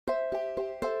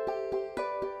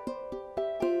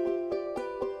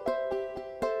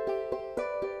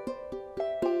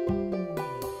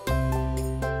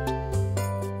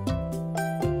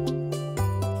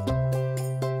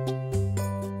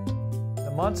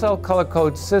Munsell color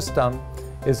code system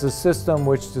is a system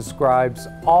which describes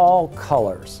all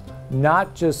colors,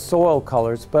 not just soil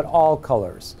colors, but all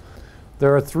colors.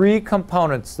 There are three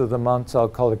components to the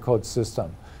Munsell color code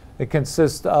system. It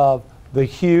consists of the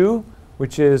hue,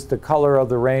 which is the color of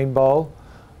the rainbow,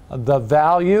 the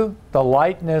value, the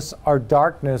lightness or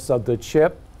darkness of the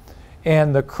chip,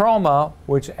 and the chroma,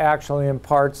 which actually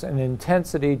imparts an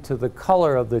intensity to the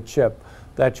color of the chip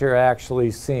that you're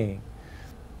actually seeing.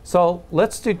 So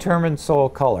let's determine soil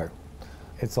color.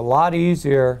 It's a lot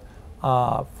easier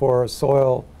for a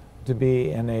soil to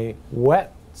be in a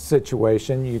wet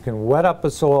situation. You can wet up a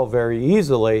soil very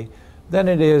easily than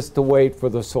it is to wait for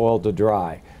the soil to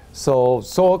dry. So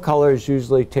soil color is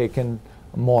usually taken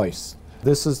moist.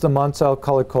 This is the Munsell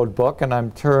color code book, and I'm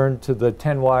turned to the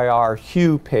 10YR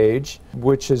hue page,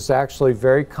 which is actually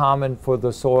very common for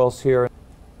the soils here.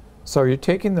 So you're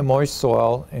taking the moist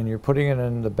soil and you're putting it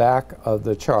in the back of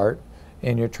the chart,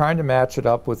 and you're trying to match it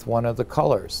up with one of the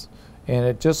colors. And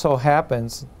it just so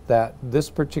happens that this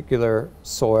particular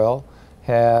soil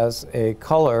has a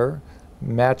color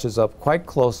matches up quite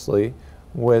closely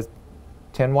with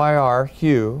 10YR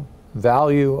hue,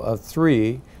 value of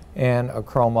 3, and a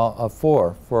chroma of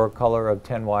 4 for a color of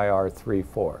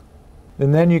 10YR34.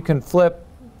 And then you can flip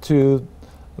to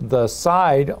the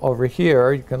side over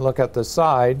here. You can look at the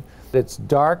side. It's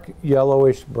dark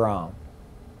yellowish brown.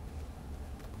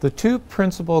 The two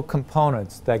principal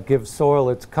components that give soil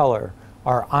its color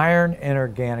are iron and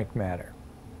organic matter.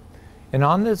 And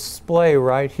on this display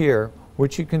right here,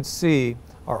 which you can see,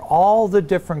 are all the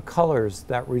different colors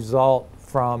that result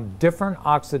from different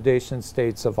oxidation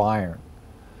states of iron.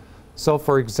 So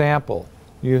for example,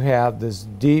 you have this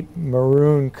deep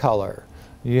maroon color,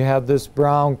 you have this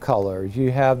brown color,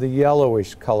 you have the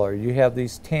yellowish color, you have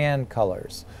these tan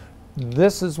colors.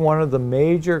 This is one of the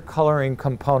major coloring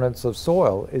components of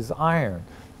soil is iron.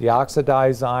 The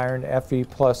oxidized iron,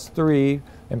 Fe+3,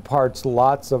 imparts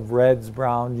lots of reds,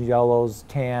 browns, yellows,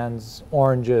 tans,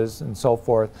 oranges, and so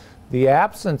forth. The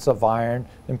absence of iron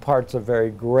imparts a very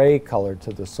gray color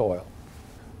to the soil.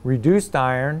 Reduced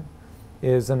iron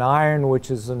is an iron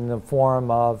which is in the form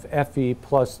of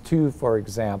Fe+2, for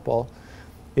example.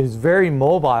 It is very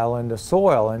mobile in the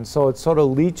soil, and so it sort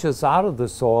of leaches out of the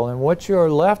soil, and what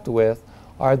you're left with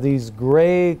are these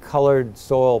gray colored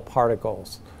soil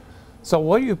particles. So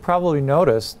what you probably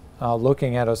noticed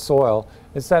looking at a soil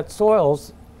is that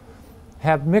soils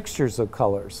have mixtures of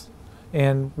colors.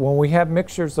 And when we have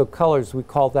mixtures of colors, we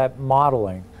call that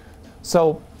mottling.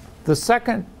 So the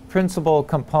second principal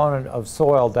component of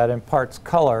soil that imparts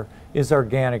color is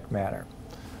organic matter.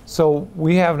 So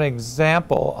we have an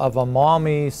example of a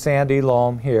malmy sandy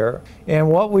loam here. And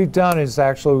what we've done is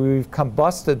actually we've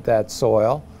combusted that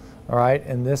soil, all right,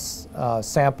 in this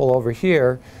sample over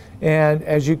here. And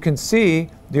as you can see,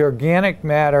 the organic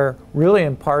matter really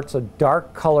imparts a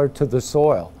dark color to the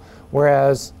soil.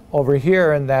 Whereas over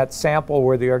here in that sample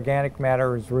where the organic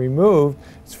matter is removed,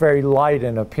 it's very light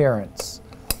in appearance.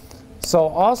 So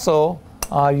also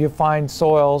you find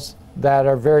soils that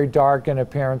are very dark in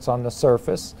appearance on the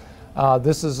surface.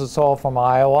 This is a soil from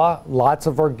Iowa. Lots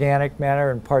of organic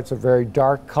matter and parts of very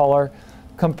dark color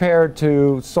compared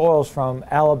to soils from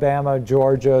Alabama,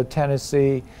 Georgia,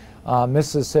 Tennessee,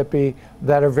 Mississippi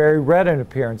that are very red in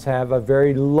appearance, have a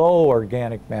very low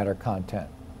organic matter content.